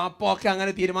കിട്ടുന്നുണ്ടോ അപ്പോൾ ഒക്കെ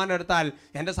അങ്ങനെ തീരുമാനം എടുത്താൽ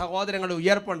എൻ്റെ സഹോദരങ്ങളുടെ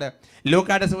ഉയർപ്പുണ്ട്.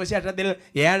 ലൂക്കായുടെ സുവിശേഷത്തിൽ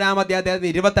 7-ാമത്തെ അധ്യായത്തിൽ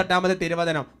 28-ാമത്തെ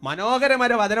തിരുവചനം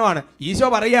മനോഹരമായ വചനമാണ്. ഈശോ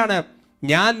പറയാണ്,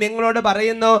 ഞാൻ നിങ്ങളോട്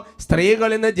പറയുന്നു,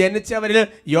 സ്ത്രീകളിൽ നിന്ന് ജനിച്ചവരിൽ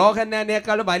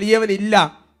യോഹന്നാനേക്കാൾ വലിയവനില്ല.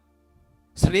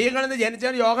 സ്ത്രീകളിൽ നിന്ന്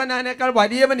ജനിച്ചവൻ യോഹന്നാനേക്കാൾ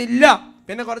വലിയവനില്ല.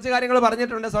 പിന്നെ കുറച്ച് കാര്യങ്ങൾ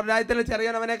പറഞ്ഞിട്ടുണ്ട്. സ്വർഗ്ഗരാജ്യത്തിൽ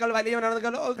ചെറിയവനേക്കാൾ വലിയവനാണെന്ന്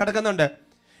കിടക്കുന്നുണ്ട്.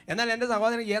 എന്നാൽ എൻ്റെ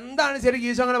സഹോദരൻ, എന്താണ് ശരിക്കും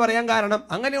ഈശോ അങ്ങനെ പറയാൻ കാരണം?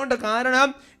 അങ്ങനെയുണ്ട്. കാരണം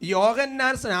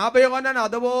യോഹന്നാൻ, സ്നാപയോഹന്നാൻ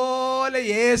അതുപോലെ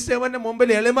യേശുവിൻ്റെ മുമ്പിൽ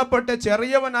എളിമപ്പെട്ട്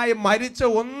ചെറിയവനായി മരിച്ച്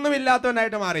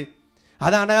ഒന്നുമില്ലാത്തവനായിട്ട് മാറി.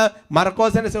 അതാണ്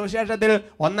മർക്കോസിന്റെ സുവിശേഷത്തിൽ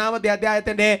 1-ാമത്തെ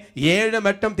അധ്യായത്തിന്റെ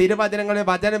 7-8 തിരുവചനങ്ങളിൽ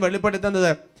വചനം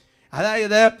വെളിപ്പെടുത്തുന്നത്.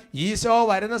 അതായത് ഈശോ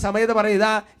വരുന്ന സമയത്ത് പറയും,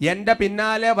 ഇതാ എൻ്റെ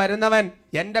പിന്നാലെ വരുന്നവൻ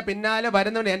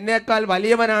എന്നേക്കാൾ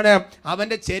വലിയവനാണ്,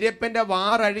 അവൻ്റെ ചെരുപ്പിൻ്റെ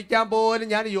വാറഴിക്കാൻ പോലും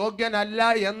ഞാൻ യോഗ്യനല്ല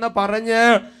എന്ന് പറഞ്ഞ്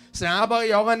സ്നാപക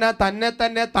യോഹന്നാൻ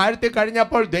തന്നെ താഴ്ത്തി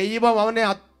കഴിഞ്ഞപ്പോൾ ദൈവം അവനെ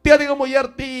അത്യധികം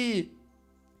ഉയർത്തി.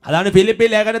 അതാണ് ഫിലിപ്പി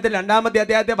ലേഖനത്തിൽ 2-ാമത്തെ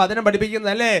അധ്യായത്തെ വചനം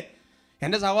പഠിപ്പിക്കുന്നത് അല്ലേ.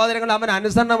 എന്റെ സഹോദരങ്ങൾ, അവൻ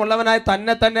അനുസരണമുള്ളവനായി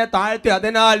തന്നെ തന്നെ താഴ്ത്തി,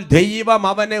 അതിനാൽ ദൈവം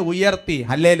അവനെ ഉയർത്തി.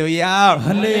 ഹല്ലേലൂയാ.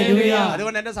 ഹല്ലേലൂയ.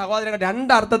 അതുകൊണ്ട് എന്റെ സഹോദരങ്ങൾ,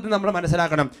 രണ്ടർത്ഥത്തിൽ നമ്മൾ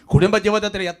മനസ്സിലാക്കണം.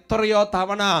 കുടുംബജീവിതത്തിൽ എത്രയോ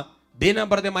തവണ ദിനം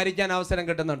പ്രതി മരിക്കാൻ അവസരം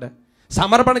കിട്ടുന്നുണ്ട്.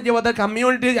 സമർപ്പണ ജീവിതത്തിൽ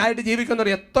കമ്മ്യൂണിറ്റി ആയിട്ട് ജീവിക്കുന്നവർ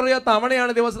എത്രയോ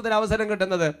തവണയാണ് ദിവസത്തിൽ അവസരം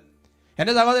കിട്ടുന്നത്.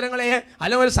 എൻ്റെ സഹോദരങ്ങളെ,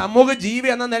 അല്ലെങ്കിൽ ഒരു സമൂഹ ജീവി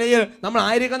എന്ന നിലയിൽ നമ്മൾ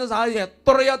ആയിരിക്കുന്ന സാഹചര്യം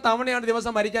എത്രയോ തവണയാണ്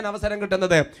ദിവസം മരിക്കാൻ അവസരം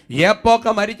കിട്ടുന്നത്.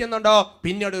 എപ്പോഴൊക്കെ മരിക്കുന്നുണ്ടോ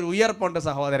പിന്നീട് ഒരു ഉയർപ്പുണ്ട്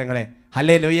സഹോദരങ്ങളെ.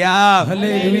 ഹല്ലേലൂയാ.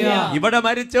 ഇവിടെ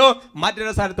മരിച്ചു,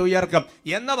 മറ്റൊരു സ്ഥലത്ത് ഉയർക്കും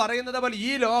എന്ന് പറയുന്നത് പോലെ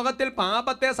ഈ ലോകത്തിൽ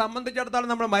പാപത്തെ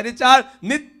സംബന്ധിച്ചിടത്തോളം നമ്മൾ മരിച്ചാൽ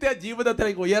നിത്യ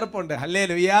ജീവിതത്തിലേക്ക് ഉയർപ്പുണ്ട്.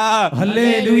 ഹല്ലേലൂയാ.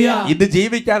 ഇത്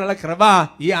ജീവിക്കാനുള്ള കൃപ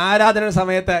ഈ ആരാധന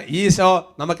സമയത്ത് ഈശോ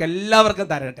നമുക്ക് എല്ലാവർക്കും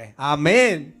തരട്ടെ.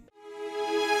 ആമേൻ.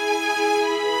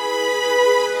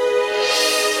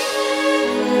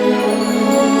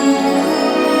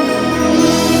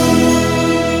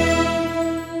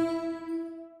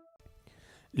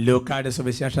 ലൂക്കായുടെ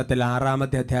സുവിശേഷത്തിൽ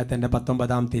 6-ാമത്തെ അധ്യായത്തിൻ്റെ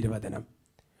 19-ാം തിരുവചനം.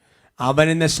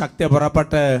 അവനിന്ന് ശക്തി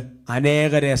പുറപ്പെട്ട്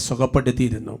അനേകരെ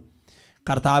സുഖപ്പെടുത്തിയിരുന്നു.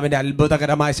 കർത്താവിൻ്റെ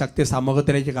അത്ഭുതകരമായ ശക്തി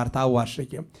സമൂഹത്തിലേക്ക് കർത്താവ്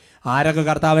വർഷിക്കും. ആരൊക്കെ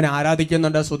കർത്താവിനെ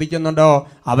ആരാധിക്കുന്നുണ്ടോ, സ്തുതിക്കുന്നുണ്ടോ,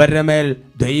 അവരുടെ മേൽ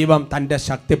ദൈവം തൻ്റെ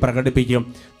ശക്തി പ്രകടിപ്പിക്കും.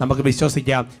 നമുക്ക്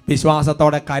വിശ്വസിക്കാം.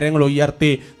 വിശ്വാസത്തോടെ കരങ്ങൾ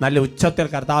ഉയർത്തി നല്ല ഉച്ചത്തിൽ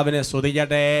കർത്താവിനെ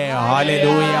സ്തുതിക്കട്ടെ.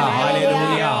 ഹല്ലേലൂയ,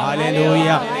 ഹല്ലേലൂയ, ഹല്ലേലൂയ,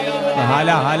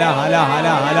 ഹല ഹല ഹല ഹല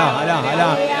ഹല ഹല ഹല.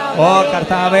 ഓ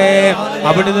കർത്താവേ,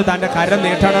 അവിടുന്ന് തൻ്റെ കരം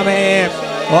നീട്ടണമേ.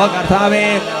 ഓ കർത്താവേ,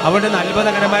 അവിടുന്ന്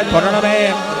അത്ഭുതകരമായി തൊടണമേ.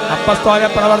 അപ്പസ്തോല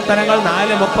പ്രവർത്തനങ്ങൾ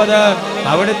 4:30.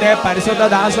 അവിടുത്തെ പരിശുദ്ധ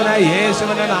ദാസനായ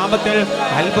യേശുവിന്റെ നാമത്തിൽ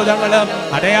അത്ഭുതങ്ങളും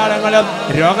അടയാളങ്ങളും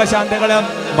രോഗശാന്തികളും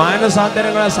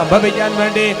മാനസാന്തരങ്ങളും സംഭവിക്കാൻ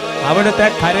വേണ്ടി അവിടുത്തെ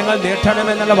കരങ്ങൾ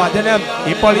നീട്ടണമെന്നുള്ള വചനം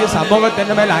ഇപ്പോൾ ഈ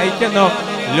സമൂഹത്തിന്റെ മേൽ അയക്കുന്നു.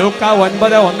 ലൂക്ക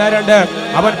 9:1-2.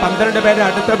 അവൻ 12 പേരെ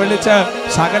അടുത്ത് വിളിച്ച്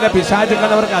സകല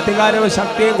പിശാചുക്കളവർക്ക് അധികാരവും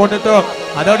ശക്തിയും കൊടുത്തു.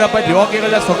 അതോടൊപ്പം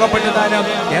രോഗികളെ സുഖപ്പെടുത്താനും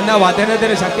എന്ന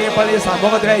വചനത്തിന് ശക്തി ഇപ്പോൾ ഈ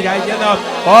സമൂഹത്തിലേക്ക് അയക്കുന്നു.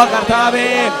 ഓ കർത്താവേ,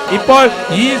 ഇപ്പോൾ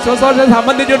ഈ ശുശ്രൂഷ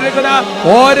സംബന്ധിച്ചുകൊണ്ടിരിക്കുന്ന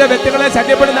ഓരോ വ്യക്തികളെ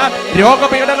ശല്യപ്പെടുന്ന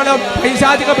രോഗപീഠങ്ങളും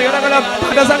പൈശാചിക പീഠങ്ങളും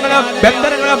തടസ്സങ്ങളും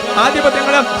ബന്ധനങ്ങളും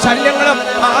ആധിപത്യങ്ങളും ശല്യങ്ങളും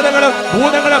ബാധകളും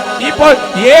ഭൂതങ്ങളും ഇപ്പോൾ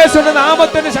യേശുവിന്റെ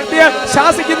നാമത്തിന്റെ ശക്തിയെ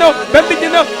ശാസിക്കുന്നു,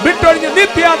 ബന്ധിക്കുന്നു, വിട്ടൊഴിഞ്ഞ്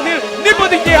നിത്യാഗ്നിയിൽ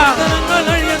നിബന്ധിക്കുക.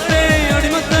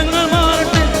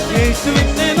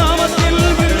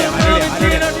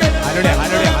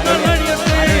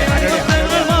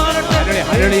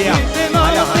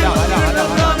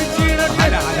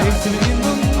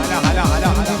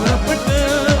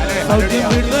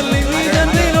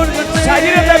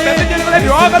 ശരീരത്തെ ബന്ധിച്ചിരിക്കുന്ന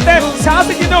രോഗത്തെ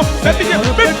ശാസിക്കുന്നു,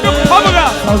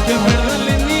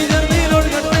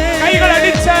 കൈകൾ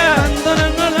അടിച്ച്